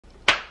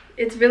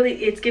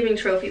It's giving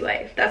trophy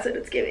wife. That's what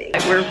it's giving.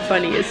 We're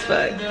funny as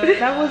fuck.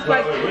 That was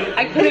like,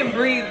 I couldn't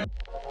breathe.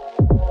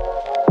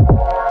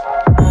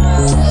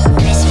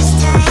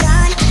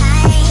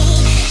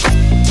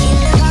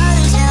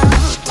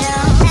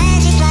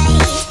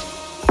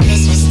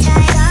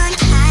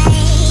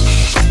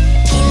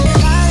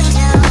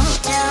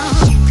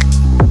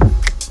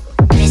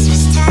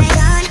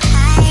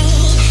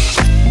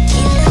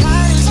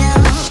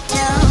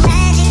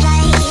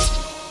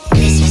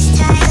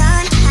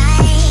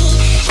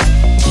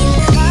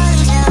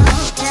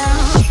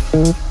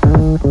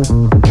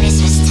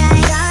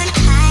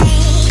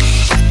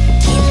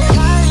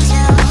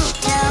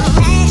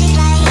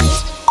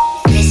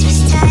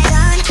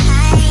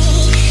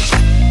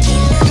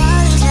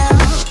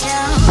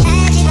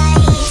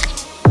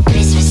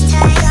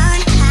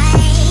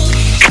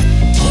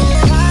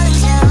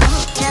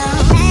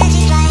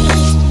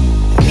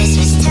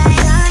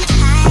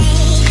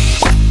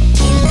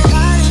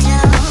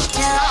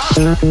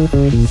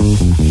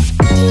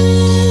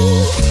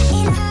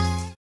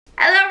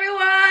 Hello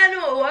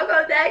everyone,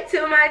 welcome back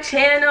to my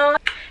channel.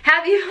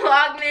 Happy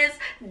Vlogmas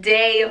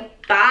day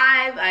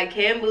 5. I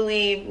can't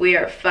believe we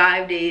are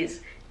 5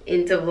 days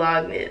into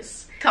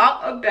Vlogmas.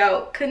 Talk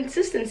about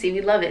consistency,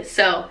 we love it.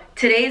 So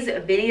today's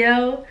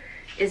video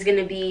is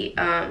gonna be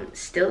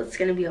it's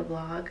gonna be a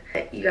vlog.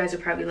 You guys are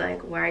probably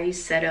like, why are you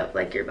set up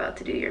like you're about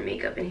to do your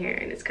makeup and hair?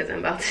 And it's because I'm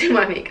about to do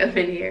my makeup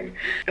and hair.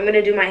 I'm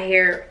gonna do my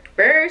hair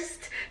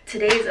first.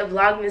 Today's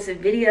Vlogmas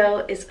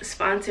video is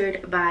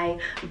sponsored by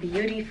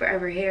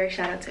Beautyforever hair.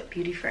 Shout out to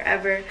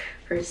Beautyforever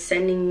for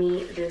sending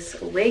me this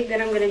wig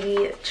that I'm gonna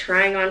be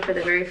trying on for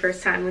the very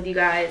first time with you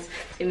guys.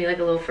 It's gonna be like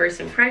a little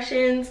first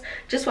impressions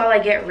just while I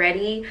get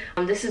ready.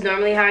 This is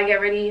normally how I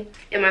get ready,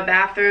 in my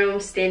bathroom,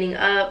 standing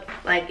up,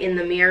 like in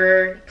the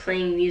mirror,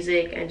 playing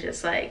music and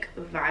just like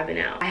vibing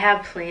out. I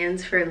have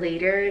plans for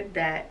later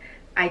that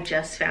I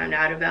just found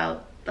out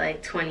about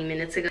like 20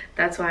 minutes ago.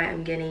 That's why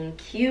I'm getting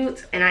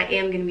cute and I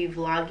am gonna be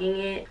vlogging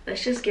it.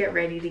 Let's just get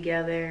ready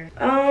together.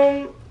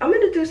 I'm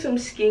gonna do some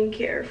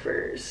skincare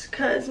first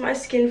because my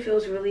skin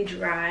feels really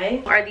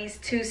dry. Are these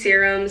two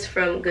serums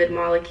from Good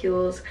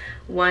Molecules.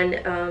 One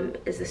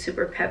is the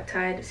super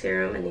peptide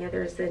serum and the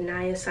other is the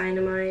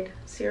niacinamide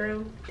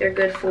serum. They're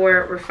good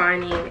for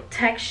refining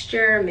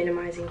texture,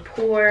 minimizing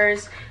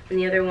pores, and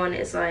the other one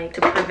is like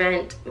to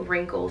prevent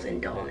wrinkles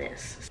and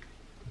dullness.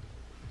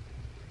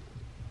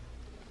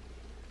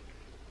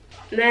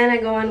 Then I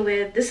go on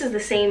with, this is the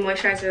same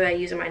moisturizer that I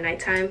use in my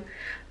nighttime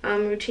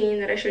routine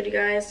that I showed you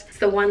guys. It's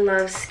the One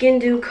Love Skin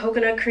Dew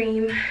Coconut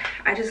Cream.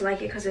 I just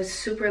like it because it's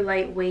super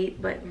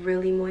lightweight but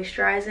really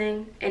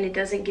moisturizing, and it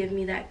doesn't give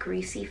me that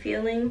greasy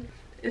feeling.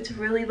 It's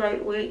really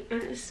lightweight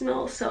and it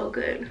smells so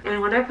good. And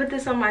when I put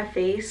this on my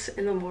face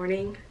in the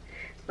morning,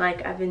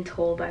 like I've been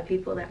told by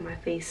people that my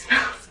face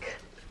smells good.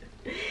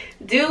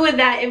 Do with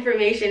that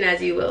information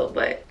as you will,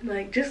 but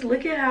like just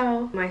look at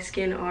how my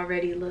skin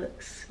already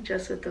looks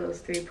just with those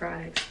 3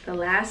 products. The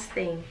last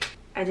thing,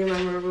 I do my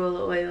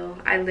marula oil.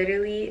 I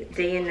literally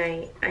day and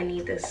night I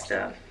need this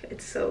stuff.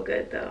 It's so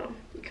good though.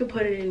 You could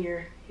put it in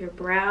your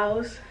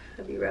brows.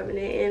 I'll be rubbing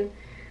it in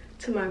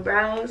to my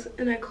brows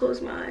and I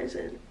close my eyes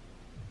and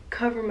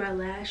cover my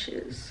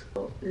lashes.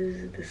 So this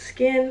is the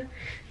skin.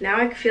 Now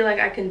I feel like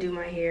I can do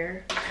my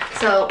hair.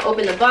 So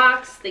open the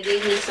box. They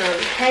gave me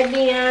some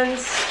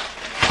headbands.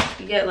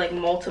 You get like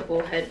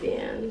multiple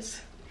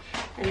headbands.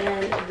 And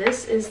then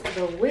this is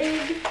the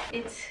wig.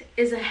 It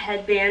is a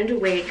headband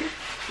wig,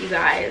 you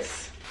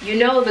guys. You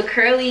know the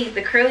curly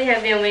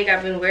headband wig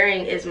I've been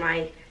wearing is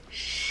my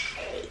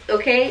shit,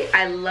 okay?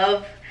 I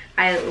love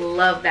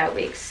that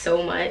wig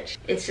so much.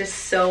 It's just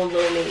so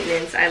low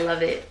maintenance. I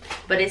love it.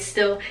 But it's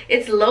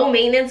low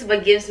maintenance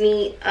but gives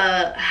me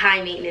a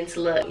high maintenance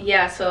look.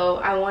 Yeah, so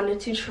I wanted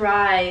to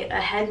try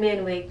a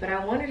headband wig, but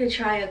I wanted to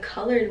try a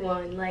colored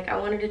one. Like I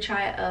wanted to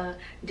try a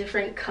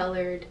different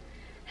colored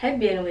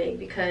headband wig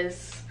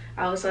because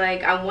I was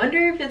like, I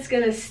wonder if it's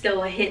gonna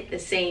still hit the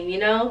same, you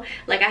know?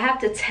 Like I have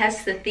to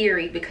test the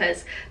theory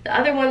because the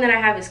other one that I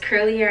have is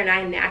curly hair and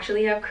I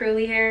naturally have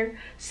curly hair.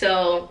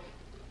 So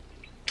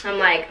I'm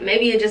like,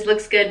 maybe it just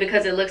looks good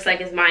because it looks like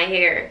it's my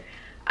hair.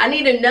 I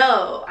need to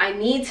know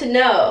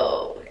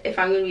if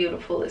I'm gonna be able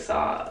to pull this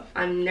off.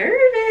 I'm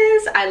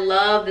nervous. I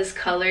love this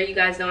color. You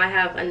guys know I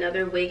have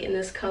another wig in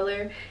this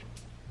color.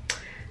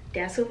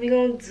 That's what we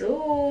gonna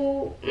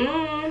do.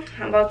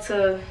 I'm about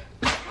to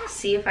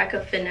see if I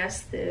could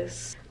finesse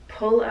this.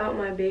 Pull out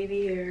my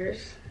baby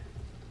hairs.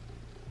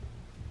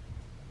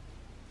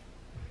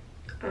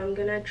 I'm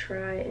gonna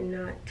try and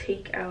not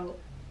take out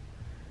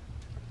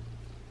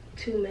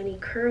too many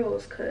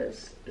curls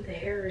because the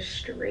hair is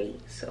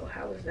straight, so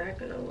how is that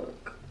gonna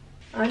look?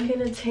 I'm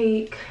gonna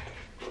take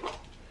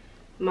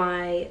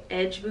my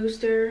edge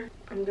booster.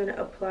 I'm gonna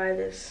apply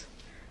this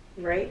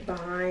right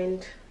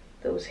behind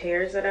those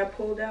hairs that I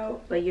pulled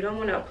out, but you don't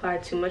want to apply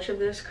too much of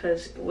this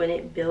because when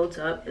it builds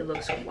up it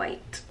looks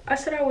white. I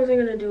said I wasn't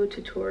gonna do a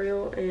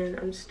tutorial and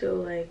I'm still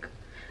like,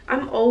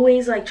 I'm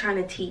always like trying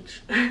to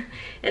teach.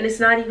 And it's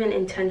not even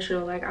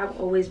intentional. Like I've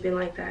always been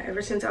like that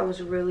ever since I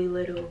was really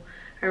little.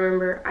 I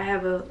remember I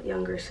have a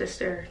younger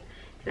sister,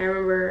 and I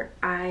remember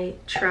I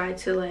tried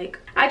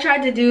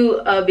to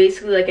do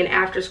basically like an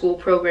after school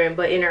program,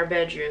 but in our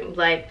bedroom.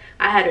 Like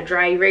I had a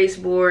dry erase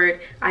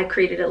board, I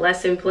created a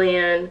lesson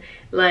plan.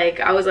 Like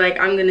I was like,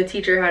 I'm gonna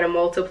teach her how to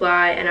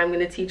multiply, and I'm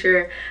gonna teach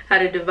her how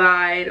to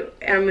divide,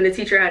 and I'm gonna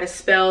teach her how to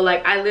spell.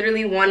 Like I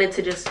literally wanted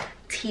to just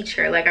teach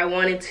her. Like I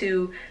wanted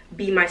to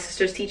be my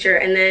sister's teacher.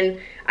 And then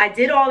I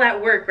did all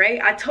that work, right?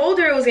 I told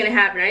her it was gonna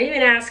happen. I didn't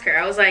even ask her.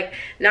 I was like,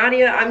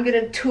 Nadia, I'm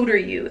gonna tutor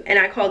you. And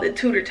I called it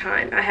tutor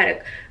time. I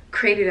had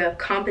created a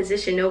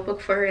composition notebook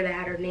for her that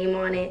had her name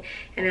on it,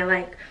 and I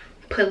like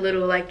put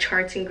little like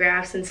charts and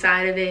graphs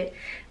inside of it.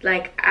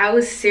 Like I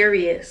was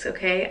serious,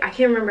 okay? I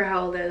can't remember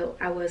how old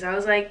I was. I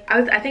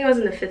think I was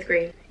in the 5th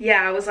grade.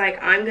 Yeah, I was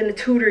like, I'm gonna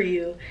tutor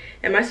you.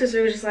 And my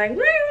sister was just like,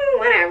 well,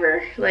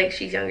 whatever. Like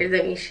she's younger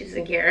than me, she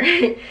doesn't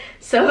care.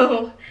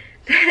 So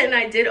then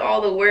I did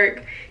all the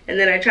work, and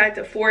then I tried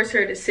to force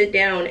her to sit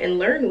down and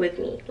learn with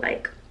me.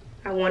 Like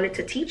I wanted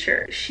to teach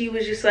her. She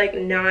was just like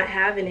not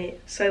having it.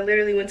 So I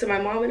literally went to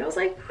my mom and I was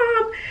like,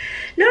 Mom,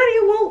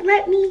 Nadia won't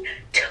let me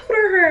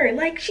tutor her.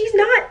 Like she's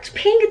not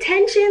paying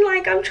attention.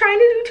 Like I'm trying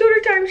to do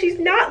tutor time, she's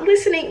not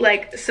listening.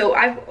 Like, so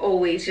I've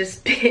always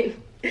just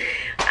been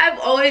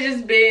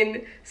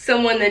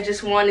someone that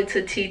just wanted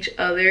to teach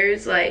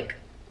others like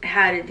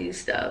how to do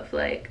stuff.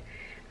 Like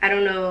I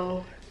don't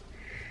know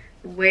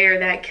where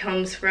that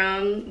comes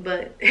from,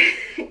 but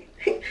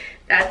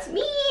that's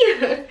me.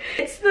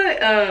 It's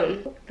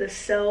the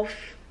self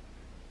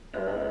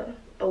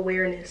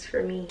awareness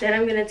for me. Then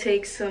I'm gonna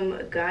take some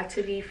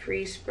Got2b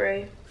freeze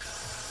spray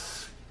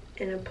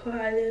and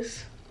apply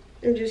this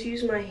and just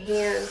use my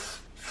hand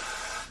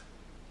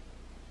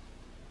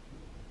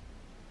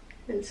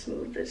and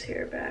smooth this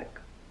hair back.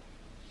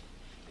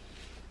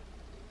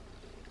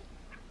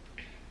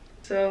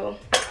 So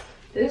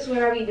this is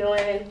what I be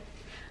doing.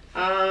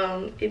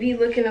 It be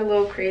looking a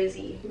little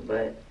crazy,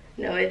 but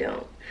no, it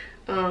don't.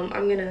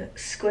 I'm gonna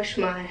squish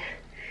my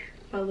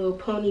little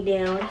pony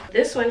down.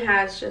 This one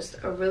has just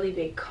a really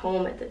big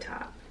comb at the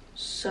top,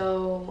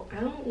 so I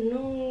don't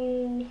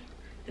know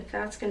if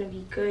that's gonna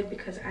be good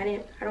because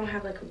I don't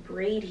have like a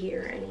braid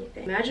here or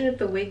anything. Imagine if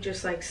the wig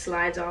just like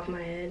slides off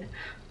my head.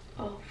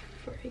 Oh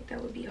frick,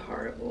 that would be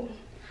horrible.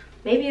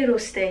 Maybe it'll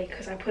stay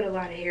because I put a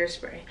lot of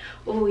hairspray.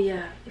 Oh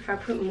yeah, if I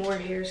put more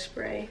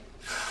hairspray,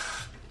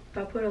 if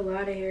I put a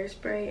lot of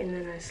hairspray and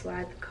then I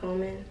slide the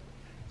comb in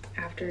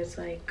after it's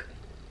like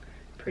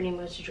pretty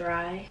much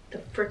dry, the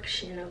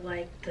friction of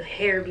like the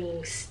hair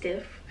being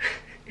stiff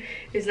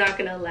is not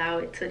gonna allow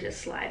it to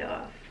just slide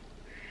off.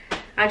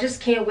 I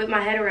just can't whip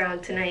my head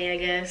around tonight, I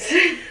guess.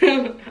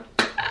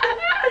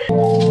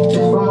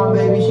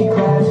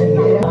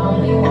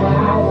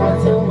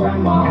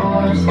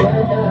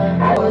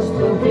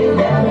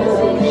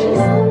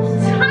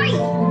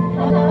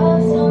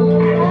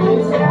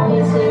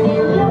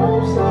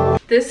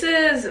 This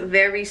is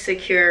very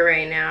secure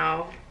right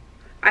now.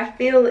 I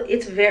feel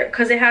it's very,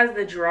 because it has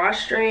the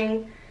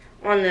drawstring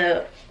on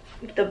the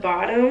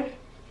bottom,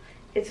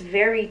 it's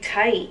very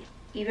tight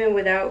even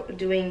without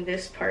doing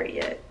this part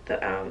yet,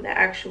 the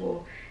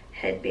actual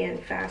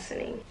headband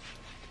fastening.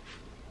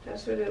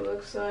 That's what it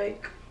looks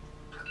like.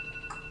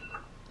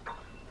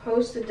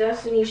 Post the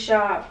Destiny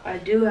shop. I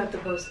do have to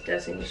post the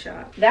Destiny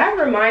shop. That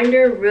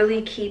reminder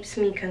really keeps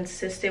me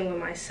consistent with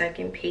my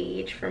second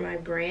page for my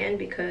brand,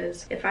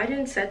 because if I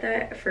didn't set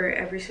that for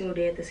every single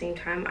day at the same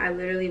time, I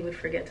literally would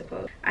forget to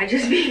post. I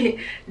just be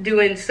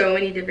doing so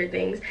many different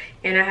things,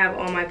 and I have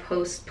all my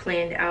posts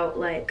planned out.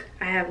 Like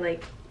I have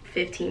like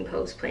 15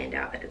 posts planned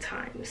out at a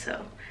time,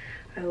 so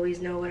I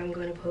always know what I'm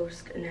going to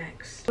post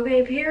next.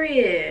 Okay,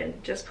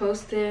 period. Just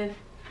posted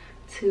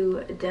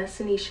to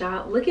Destiny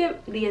shop. Look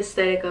at the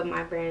aesthetic of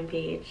my brand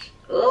page.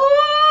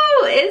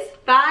 Ooh, it's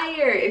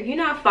fire. If you're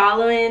not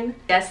following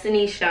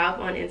Destiny shop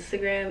on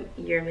Instagram,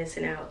 you're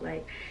missing out.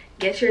 Like,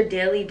 get your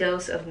daily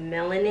dose of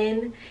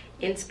melanin,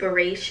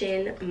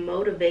 inspiration,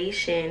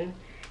 motivation,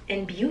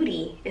 and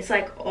beauty. It's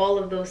like all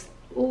of those.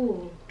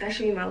 Ooh, that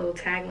should be my little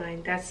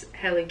tagline. That's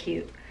hella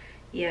cute.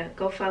 Yeah,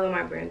 go follow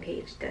my brand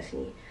page,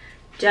 Destiny.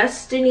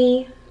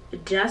 Destiny,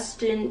 that's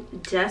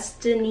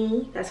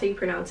how you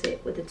pronounce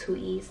it, with the 2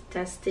 E's.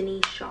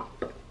 Destiny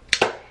shop.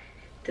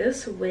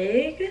 This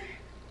wig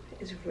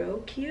is real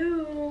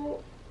cute.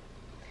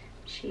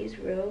 She's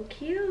real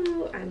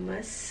cute, I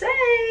must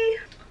say.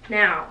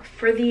 Now,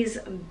 for these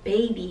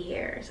baby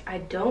hairs, I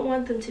don't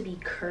want them to be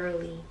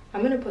curly.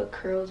 I'm gonna put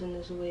curls in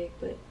this wig,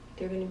 but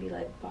they're gonna be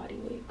like body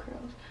wig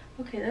curls.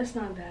 Okay, that's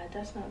not bad.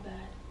 That's not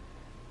bad.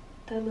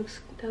 That looks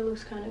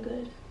kind of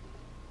good.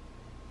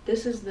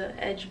 This is the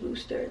edge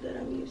booster that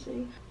I'm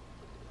using.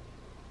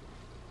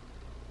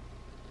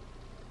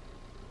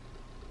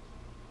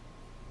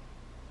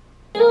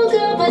 You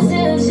got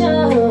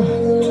potential.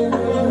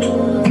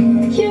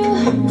 You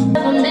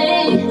for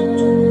me.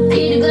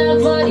 Eat a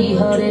Glock party,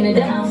 holding it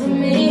down for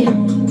me.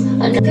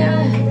 I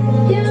got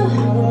you.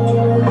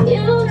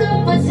 You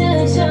got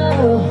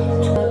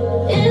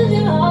potential. If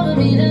you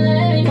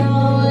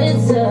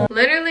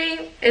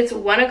It's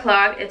 1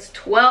 o'clock. It's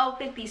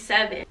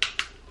 12:57.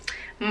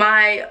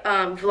 My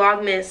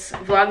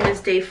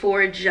Vlogmas day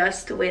 4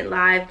 just went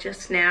live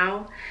just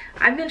now.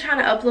 I've been trying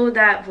to upload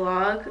that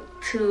vlog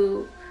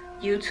to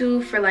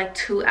YouTube for like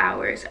 2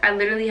 hours. I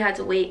literally had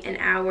to wait 1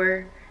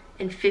 hour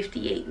and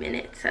 58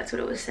 minutes. That's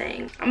what it was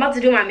saying. I'm about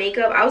to do my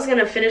makeup. I was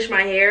gonna finish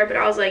my hair, but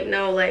I was like,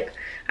 no, like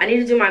I need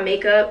to do my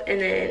makeup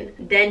and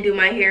then do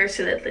my hair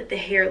so that like, the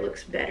hair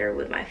looks better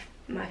with my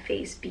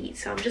face beat.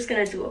 So I'm just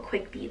gonna do a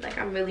quick beat. Like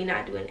I'm really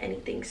not doing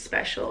anything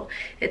special.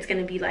 It's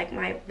gonna be like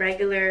my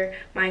regular,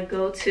 my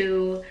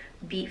go-to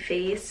beat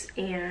face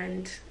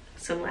and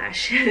some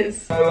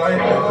lashes.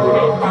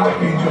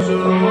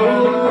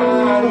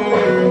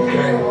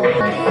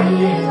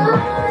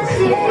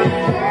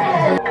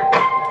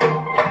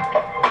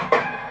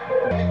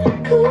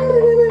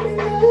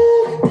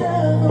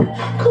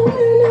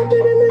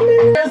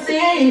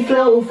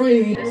 Flow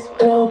free,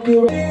 help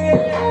you.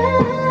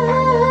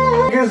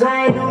 Cause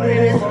I know that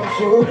it's I'm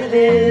sure it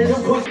is.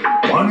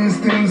 One is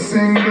still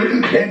single,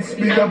 let's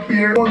be up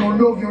here. One who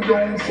love you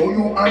don't show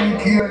you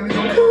unkill.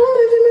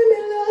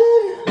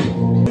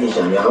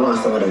 I want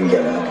some of them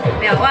girls.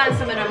 I want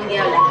some of them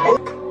girls.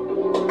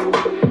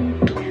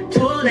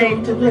 Too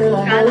late to play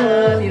like I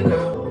love you,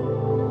 girl.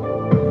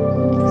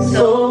 So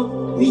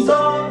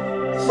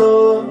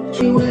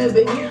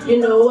you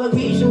know what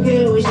keeps you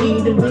good when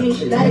she the bitch.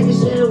 She like the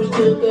sandwich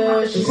too,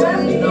 girl. She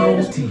said, you know,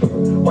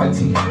 white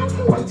tea.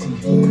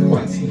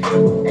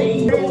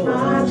 Hey, that's my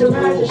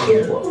entourage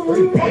shit.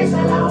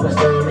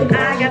 I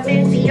got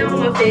fancy on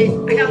my face.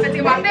 I got fancy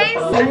on my face. I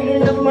ain't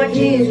enough of my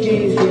kids.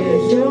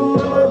 You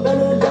mama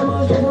better than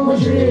my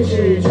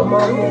shit. I'm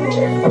out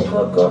here, I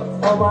cook up.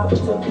 I walk to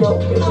the club,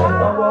 bitch, like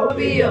I walk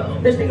be up.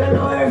 This nigga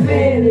know her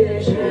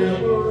finish.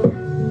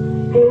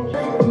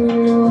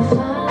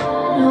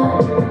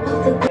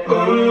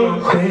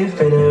 We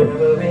finna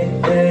every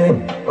day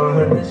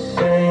on the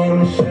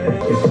same shit.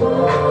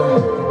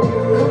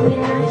 Could be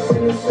nice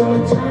in the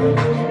summertime.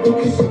 We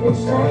can sit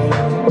inside. I'm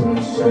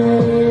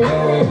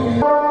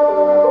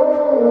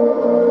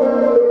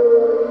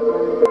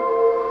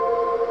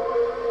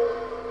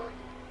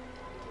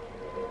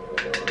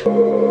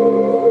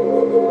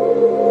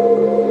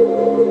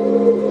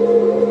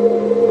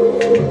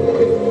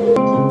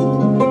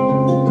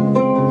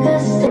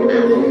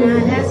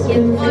not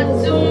asking for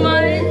too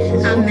much.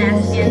 I'm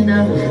asking the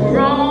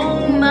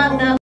wrong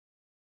mother.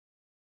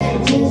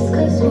 Just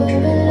cause we're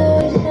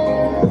alone,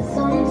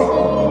 some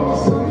tears,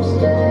 some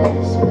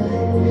stress,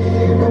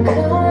 but I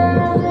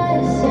can't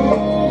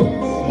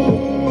lessons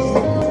here.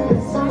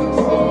 Some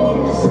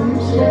tears, some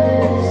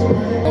stress,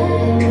 but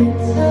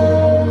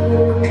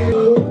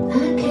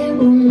I can't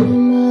remember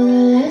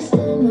the last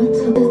time I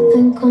took to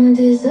think I'm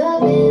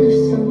deserving of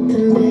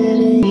something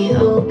better. Be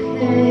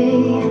okay,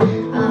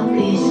 I'll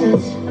be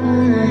just fine.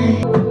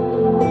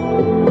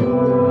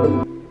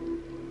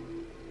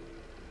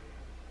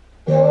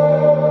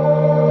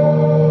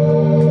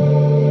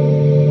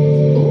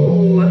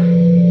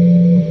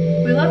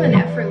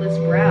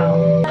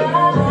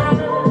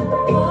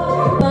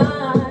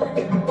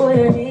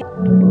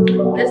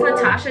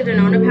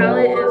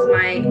 Palette is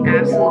my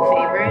absolute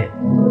favorite.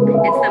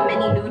 It's the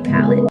mini nude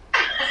palette.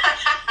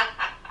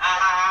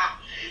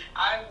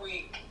 I'm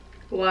weak.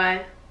 Why?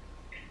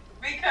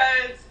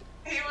 Because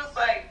he was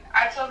like,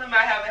 I told him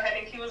I have a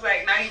headache. He was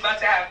like, now you about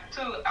to have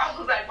 2. I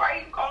was like, why are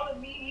you calling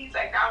me? He's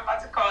like, now I'm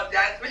about to call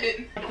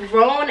Jasmyn.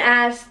 Grown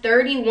ass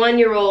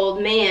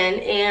 31-year-old man,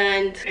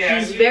 and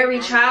he's very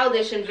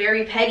childish and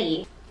very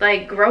petty.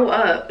 Like, grow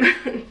up.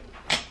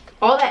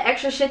 All that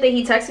extra shit that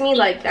he texted me,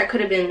 like that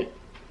could have been.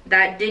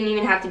 That didn't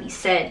even have to be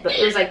said, but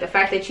it was like the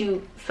fact that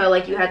you felt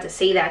like you had to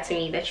say that to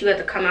me, that you had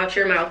to come out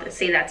your mouth and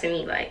say that to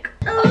me, like.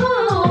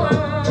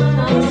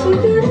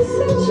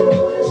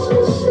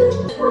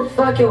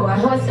 Fuck your white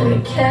horse and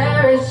a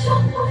carriage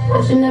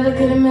that you never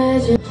could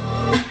imagine.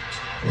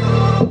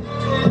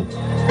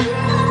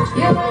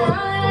 You been running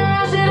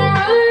around, shit and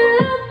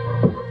running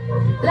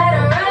up, let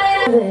her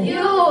run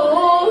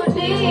you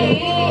need.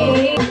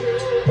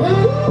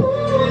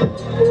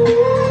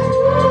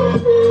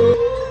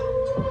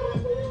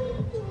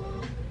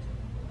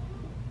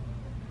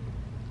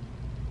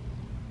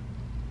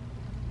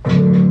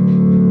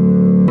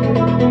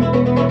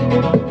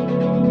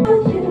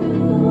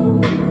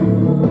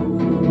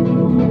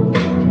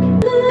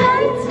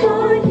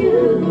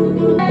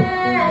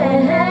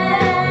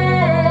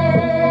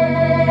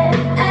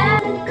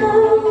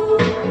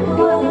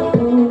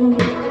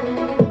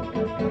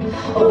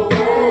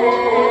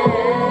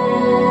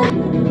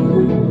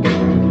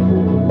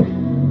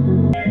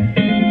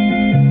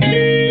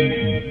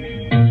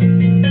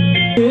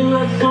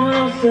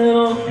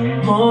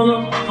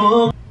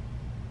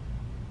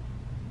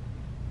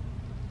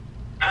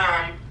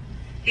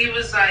 He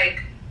was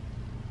like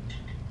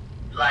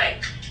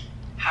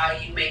how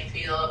you may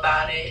feel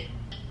about it,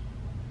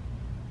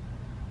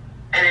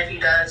 and if he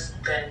does,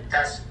 then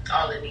that's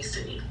all it needs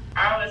to be.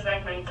 I always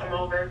like when you come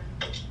over.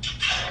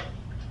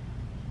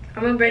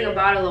 I'm gonna bring a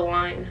bottle of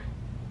wine.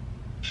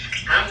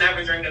 I'm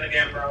never drinking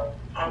again, bro.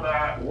 Oh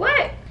God.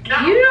 What? No.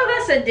 You know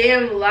that's a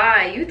damn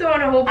lie. You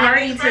throwing a whole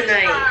party French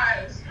tonight.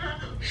 fries.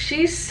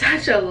 She's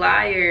such a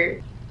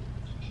liar.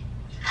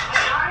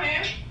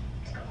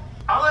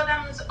 All of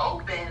them is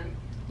open.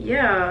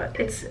 Yeah,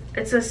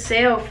 it's a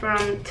sale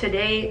from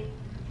today,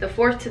 the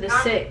 4th to the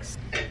 6th.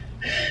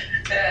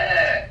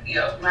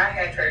 Yo, my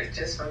head hurts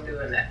just from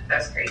doing that.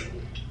 That's crazy.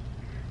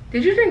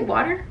 Did you drink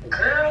water?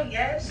 Girl,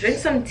 yes. Drink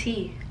some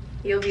tea.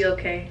 You'll be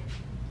okay.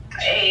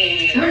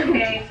 Hey,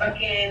 okay,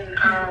 fucking,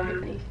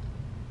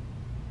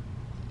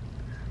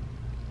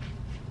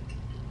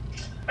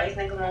 why you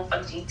think I'm gonna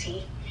fuck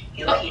GT?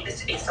 He'll keep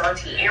this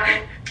salty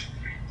Aaron.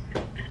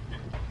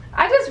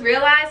 I just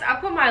realized I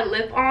put my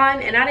lip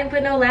on and I didn't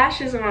put no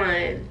lashes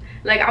on.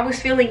 Like, I was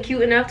feeling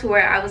cute enough to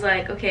where I was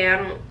like, okay, I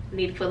don't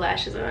need to put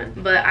lashes on.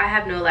 But I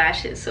have no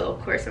lashes, so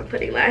of course I'm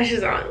putting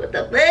lashes on. What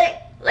the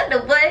fuck? What the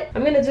fuck?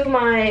 I'm gonna do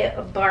my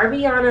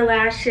Barbiana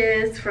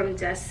lashes from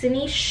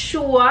Destiny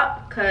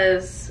SHOPPE,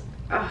 because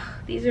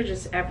these are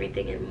just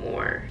everything and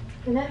more.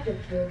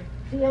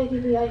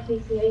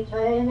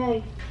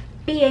 B-A-D-B-I-T-C-H-I-N-A.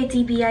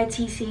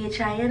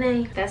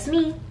 B-A-D-B-I-T-C-H-I-N-A. That's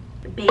me.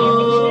 Baby.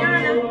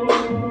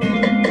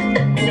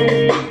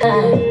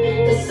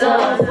 It's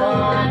all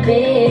for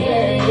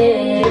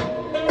me.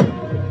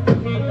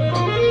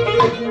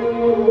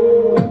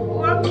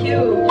 Oh, I'm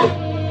cute.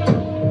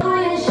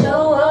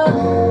 Show up.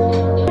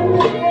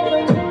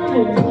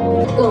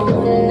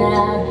 Going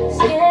out,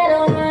 scared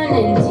of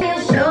running.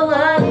 Show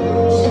up.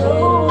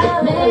 Show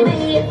up.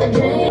 Maybe if I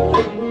drink.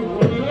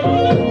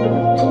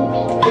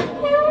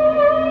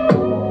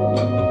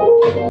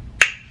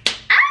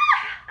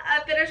 I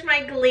finished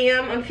my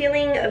glam. I'm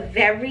feeling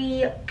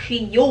very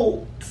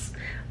cute.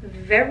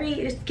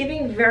 It's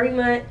giving very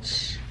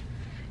much,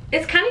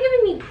 it's kind of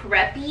giving me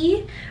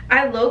preppy.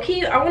 I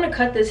low-key, I want to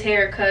cut this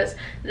hair because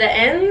the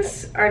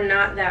ends are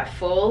not that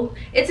full.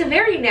 It's a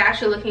very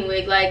natural looking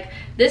wig. Like,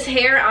 this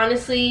hair,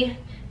 honestly,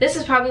 this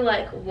is probably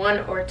like one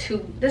or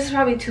two, this is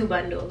probably 2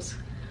 bundles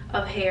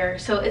of hair.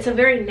 So it's a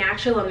very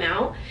natural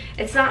amount.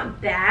 It's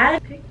not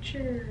bad.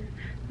 Picture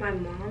my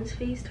mom's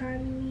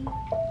FaceTiming me.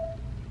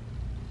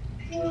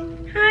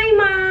 Hi,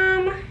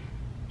 Mom.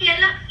 You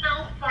look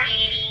so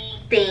pretty.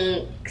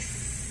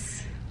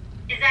 Thanks.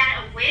 Is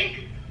that a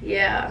wig?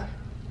 Yeah.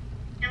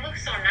 It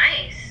looks so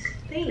nice.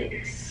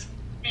 Thanks.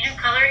 Did you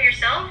color it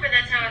yourself or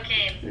that's how it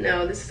came?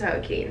 No, this is how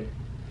it came.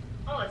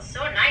 Oh, it's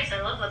so nice.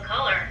 I love the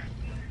color.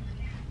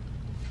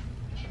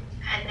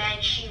 And then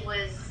she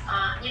was,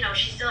 you know,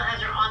 she still has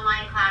her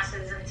online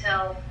classes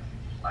until,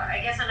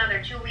 I guess,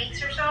 another 2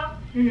 weeks or so.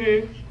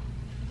 Mm-hmm.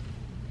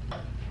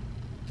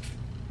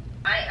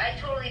 I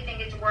totally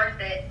think it's worth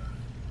it.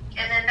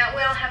 And then that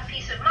way I'll have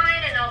peace of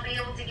mind and I'll be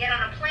able to get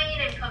on a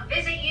plane and come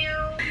visit you.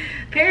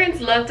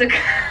 Parents love to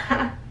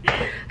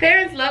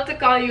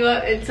call you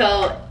up and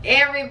tell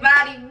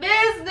everybody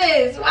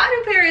business.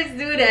 Why do parents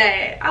do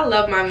that? I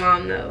love my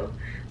mom though.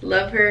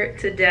 Love her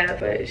to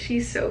death, but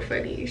she's so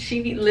funny.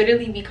 She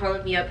literally be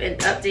calling me up and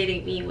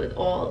updating me with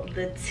all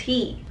the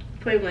tea.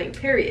 Point blank,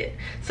 period.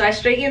 So I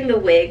straightened the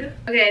wig.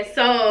 Okay,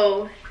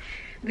 so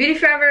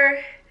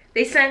Beautyforever,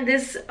 they sent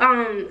this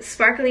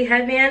sparkly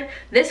headband.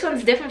 This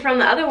one's different from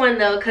the other one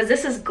though, because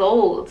this is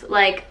gold.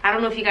 Like, I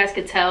don't know if you guys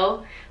could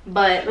tell,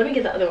 but let me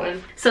get the other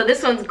one. So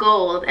this one's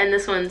gold and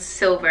this one's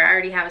silver. I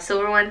already have a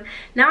silver one.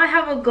 Now I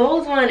have a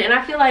gold one, and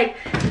I feel like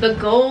the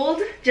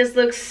gold just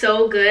looks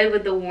so good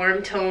with the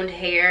warm toned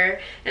hair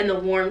and the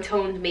warm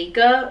toned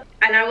makeup.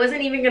 And I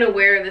wasn't even gonna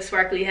wear the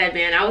sparkly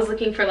headband. I was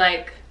looking for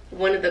like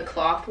one of the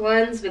cloth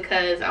ones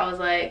because I was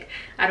like,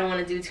 I don't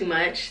want to do too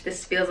much.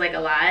 This feels like a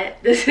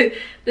lot. This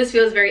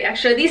feels very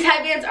extra. These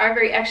headbands are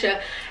very extra,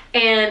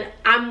 and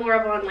I'm more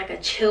of on like a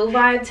chill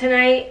vibe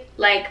tonight.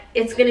 Like,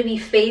 it's gonna be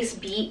face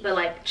beat, but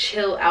like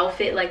chill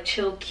outfit, like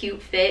chill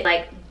cute fit,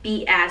 like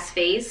beat ass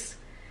face,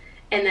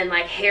 and then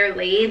like hair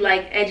laid,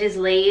 like edges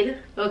laid,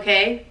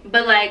 okay?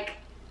 But like,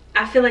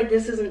 I feel like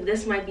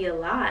this might be a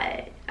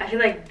lot. I feel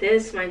like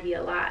this might be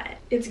a lot.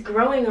 It's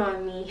growing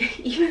on me,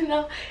 even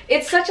though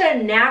it's such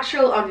a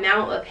natural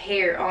amount of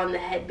hair on the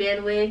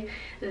headband wig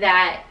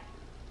that,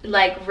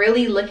 like,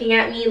 really looking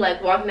at me,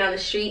 like walking down the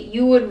street,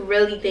 you would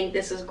really think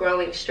this is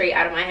growing straight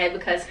out of my head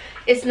because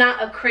it's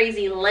not a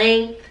crazy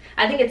length.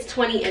 I think it's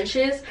 20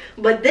 inches,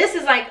 but this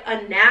is like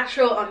a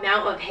natural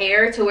amount of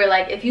hair to where,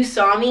 like, if you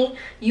saw me,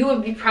 you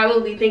would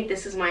probably think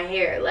this is my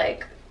hair.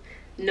 Like,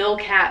 no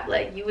cap,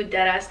 like, you would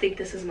dead ass think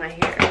this is my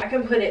hair. I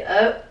can put it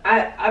up.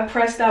 I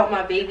pressed out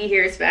my baby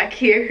hairs back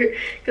here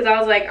because I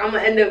was like, I'm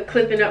gonna end up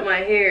clipping up my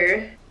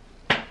hair.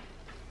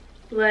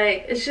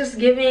 Like, it's just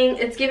giving,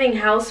 it's giving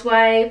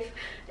housewife,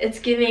 it's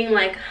giving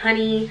like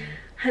honey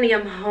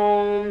I'm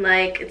home.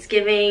 Like, it's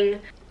giving,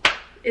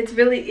 it's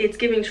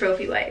giving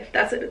trophy wife.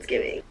 That's what it's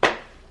giving.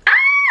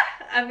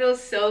 I feel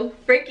so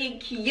freaking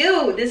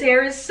cute. This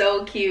hair is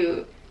so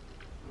cute.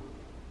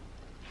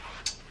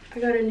 I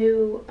got a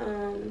new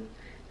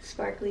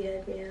sparkly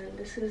headband.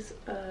 This is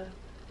a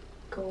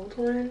gold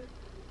one.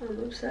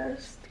 I'm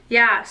obsessed.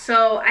 Yeah,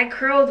 so I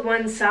curled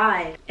one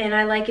side and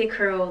I like it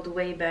curled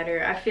way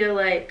better. I feel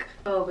like,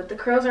 oh, but the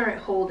curls aren't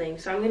holding,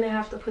 so I'm gonna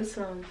have to put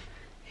some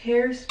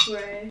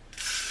hairspray.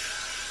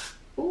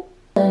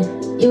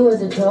 You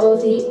was a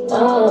trophy,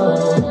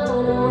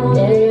 oh.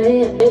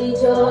 Yeah. Baby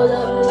chose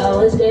up, I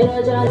was scared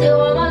of you. I still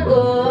want my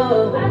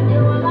girl.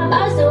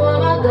 I still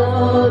want my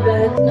girl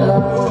back, no.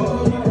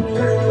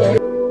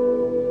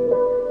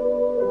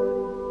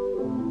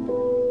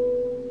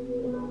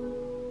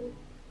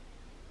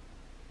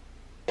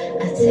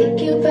 I take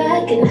you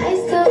back and I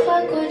still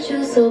fuck with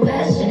you so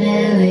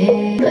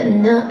passionately. But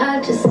now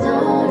I just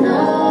don't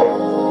know.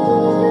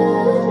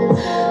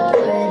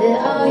 Where did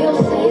all your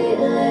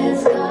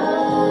feelings go?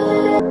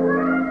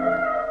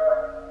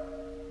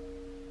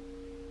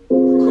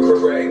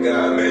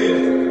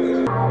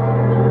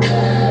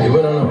 You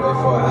went on the way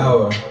for an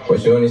hour,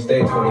 but you only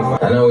stayed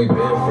 25. I know we've been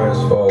friends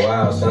for a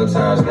while,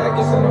 sometimes that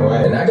gets in the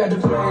way. And I got the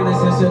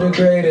playlist, it's the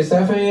greatest.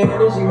 I feel your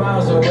energy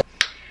miles away.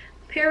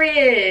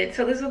 Period.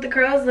 So this is what the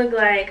curls look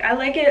like. I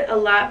like it a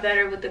lot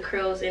better with the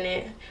curls in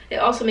it. It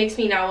also makes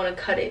me not want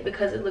to cut it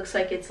because it looks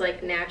like it's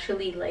like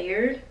naturally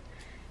layered.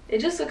 It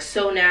just looks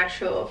so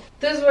natural.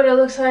 This is what it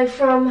looks like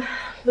from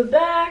the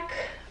back,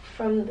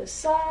 from the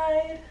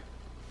side.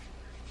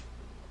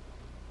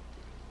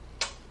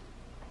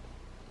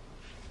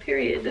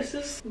 Period. This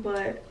is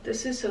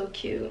so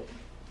cute.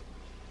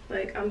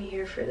 Like, I'm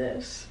here for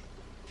this.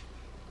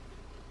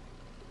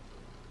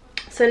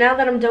 So now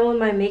that I'm done with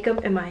my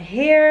makeup and my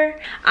hair,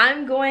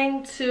 I'm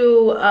going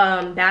to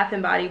Bath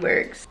and Body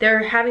Works.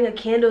 They're having a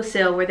candle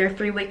sale where their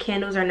 3-wick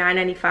candles are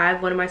 $9.95.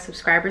 One of my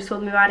subscribers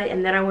told me about it,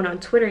 and then I went on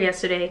Twitter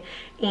yesterday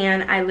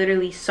and I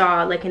literally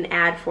saw like an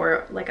ad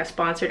for like a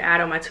sponsored ad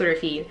on my Twitter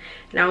feed,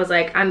 and I was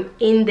like, I'm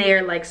in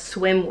there like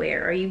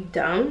swimwear. Are you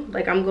dumb?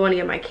 Like, I'm going to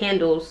get my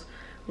candles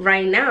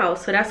right now.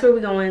 So that's where we're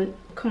going.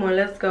 Come on,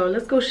 let's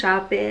go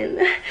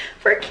shopping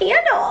for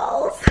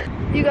candles.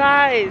 You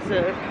guys,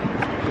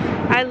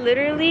 I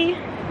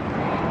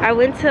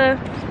went to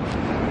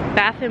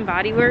Bath and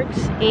Body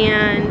Works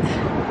and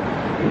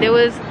there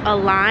was a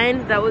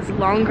line that was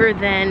longer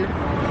than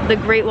the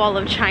Great Wall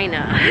of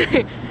China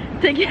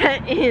to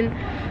get in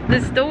the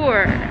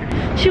store.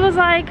 She was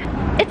like,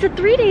 it's a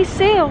 3-day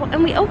sale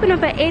and we open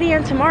up at 8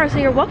 a.m. tomorrow, so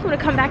you're welcome to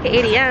come back at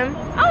 8 a.m.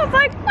 I was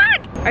like,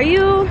 what? Are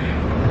you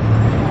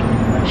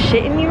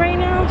shitting me right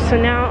now? So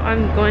now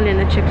I'm going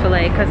into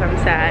Chick-fil-A because I'm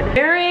sad.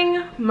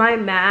 Wearing my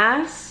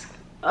mask,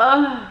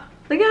 look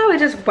at how it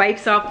just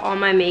wipes off all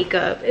my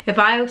makeup. If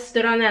I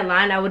stood on that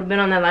line, I would have been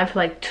on that line for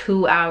like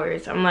 2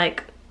 hours. I'm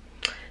like,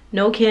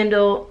 no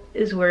candle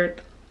is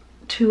worth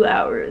 2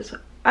 hours.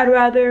 I'd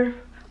rather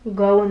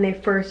go when they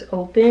first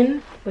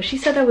open. But she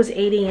said that was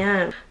 8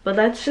 a.m. But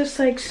that's just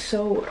like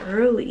so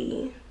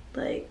early.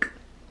 Like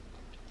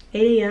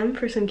 8 a.m.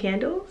 for some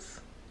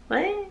candles?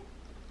 What?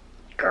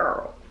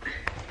 Girl.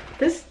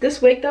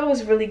 This wig though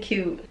was really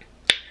cute.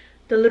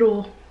 The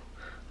little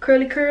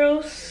curly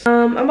curls.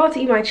 I'm about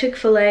to eat my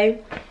Chick-fil-A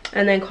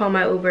and then call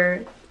my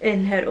Uber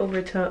and head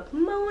over to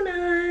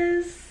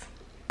Mona's.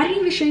 I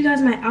didn't even show you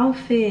guys my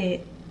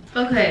outfit.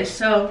 Okay,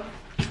 so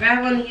I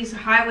have on these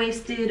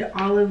high-waisted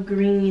olive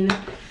green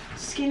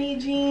skinny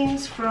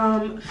jeans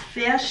from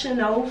Fashion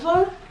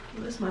Nova.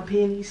 Where's my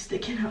panties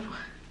sticking out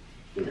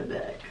in the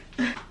back?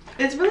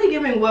 It's really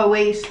giving what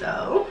waist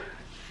though.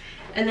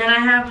 And then I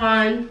have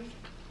on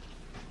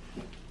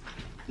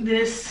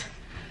this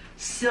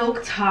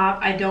silk top.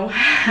 I don't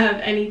have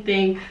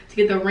anything to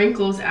get the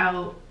wrinkles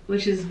out,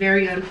 which is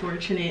very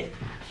unfortunate,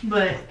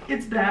 but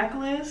it's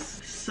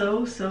backless.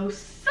 So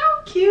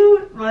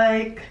cute.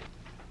 Like,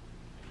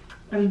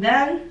 and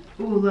then,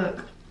 ooh,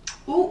 look.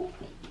 Ooh.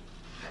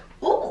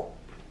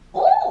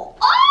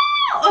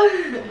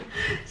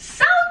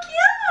 So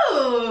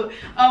cute.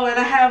 Oh, and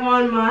I have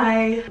on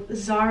my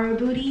Zara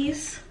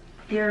booties.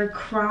 They're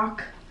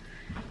Croc,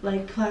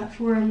 like,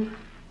 platform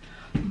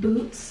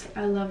boots.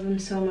 I love them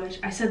so much.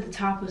 I said the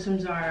top was from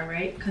Zara,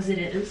 right? Because it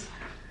is.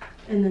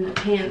 And then the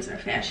pants are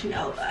Fashion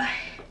Nova.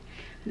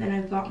 And then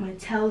I've got my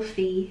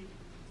Telfie.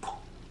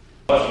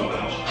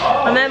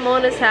 I'm at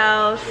Mona's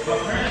house.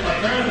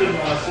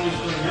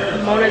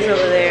 Mona's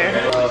over there.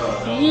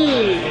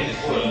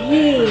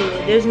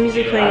 Yeah. There's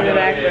music playing in the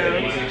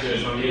background.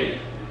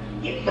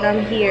 But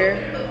I'm here.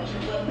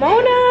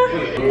 Mona!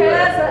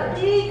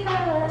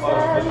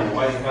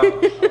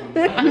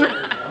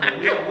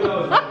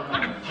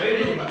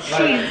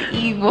 She's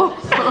evil.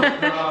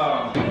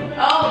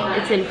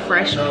 It's in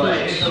Fresh Peach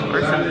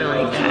or something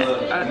like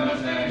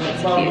that.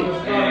 It's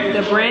cute.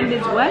 The brand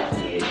is what?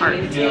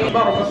 Tarte.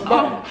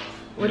 Oh,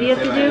 what do you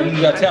have to do?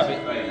 You gotta tap it.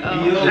 Oh,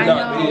 I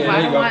know,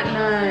 I don't want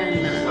none.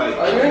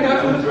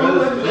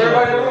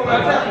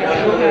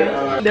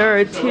 There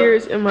are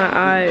tears in my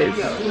eyes.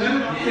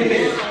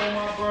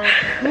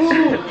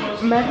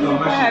 Imagine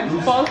if I had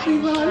false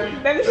sleeves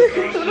on. That is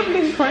would have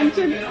been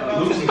crunching.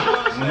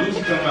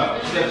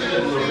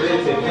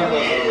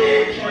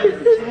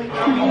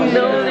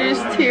 No,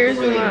 there's tears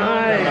in my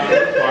eyes.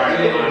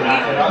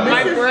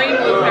 My brain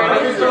was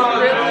hurting. This is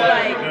really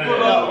like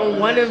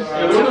one of 2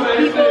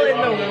 people in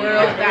the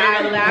world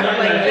that I laugh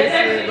like this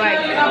is like,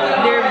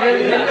 they're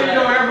really,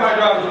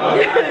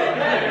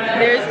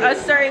 there's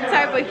a certain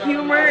type of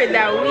humor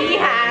that we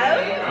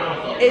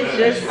have, It's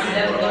just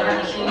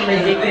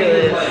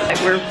ridiculous.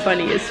 Like, we're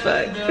funny as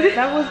fuck.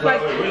 That was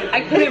like, I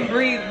couldn't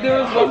breathe.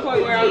 There was one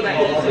point where I was like, I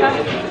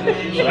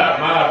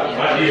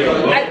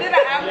did an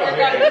after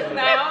workout just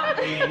now.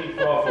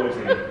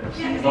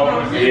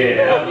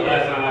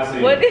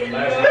 What is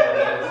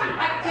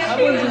I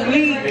was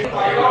weak.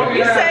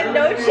 You said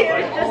no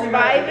chairs, just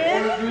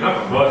vibing?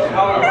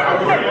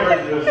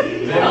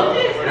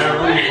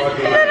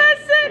 And then I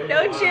said no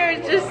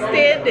chairs, just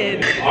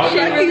standing. She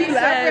really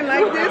laughing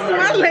like this,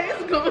 my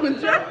legs gonna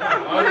drop.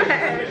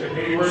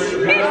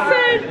 She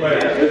said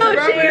no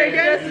chairs,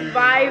 just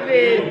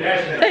vibing.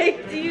 Like,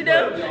 do you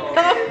know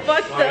how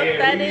fucked up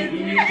that is?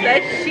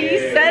 That she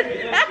said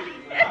that?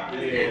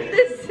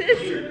 This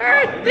is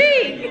her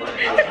thing.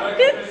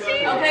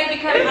 Okay,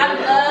 because I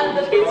love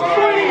the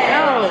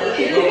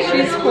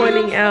She's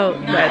pointing out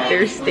that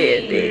they're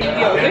standing.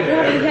 Yo, they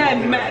probably had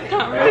mad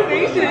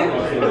conversations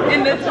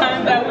in the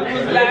time that we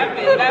was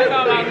laughing. That's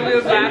how long we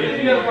was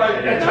laughing.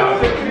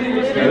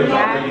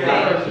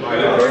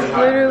 There's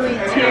literally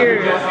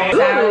tears.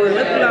 Sour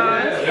lip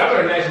gloss.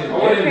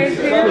 Okay,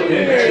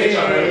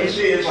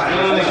 period.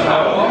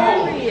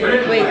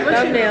 Wait,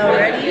 thumbnail,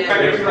 ready?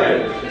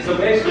 So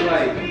basically,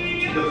 like,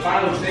 the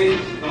final stage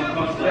is gonna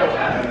come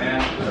together,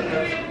 man.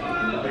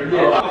 You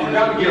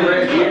gotta get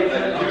ready.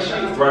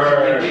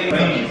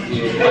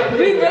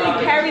 We really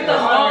carried the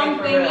long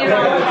thing in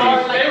our car,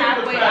 like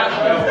halfway out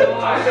the door.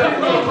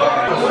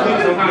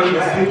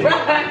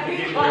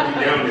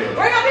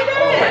 We're gonna be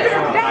good.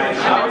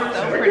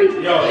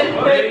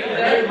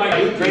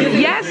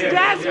 Yes,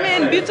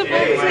 Jasmyn, beautiful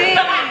thing.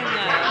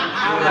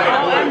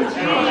 OMG.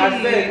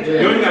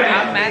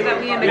 I'm mad that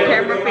we in the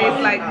camera face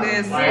like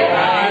this.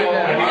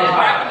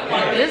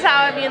 This is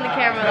how I be in the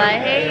camera,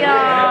 like, hey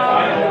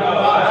y'all.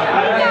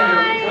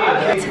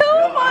 Two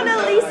Mona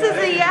Lisas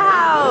in your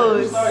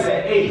house.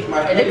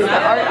 It's the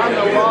art on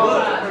the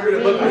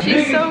wall.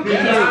 She's so cute.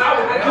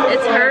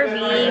 It's her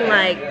being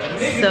like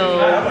so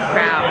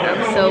proud.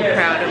 I'm so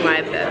proud of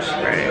my best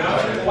friend.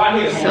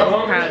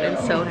 So proud and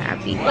so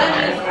happy for her.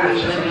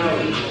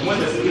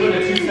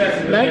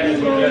 Love you,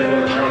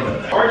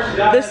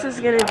 Mona. This is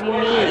gonna be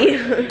me.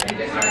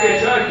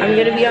 I'm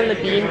gonna be on the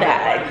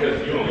beanbag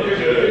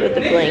with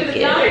the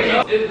blanket.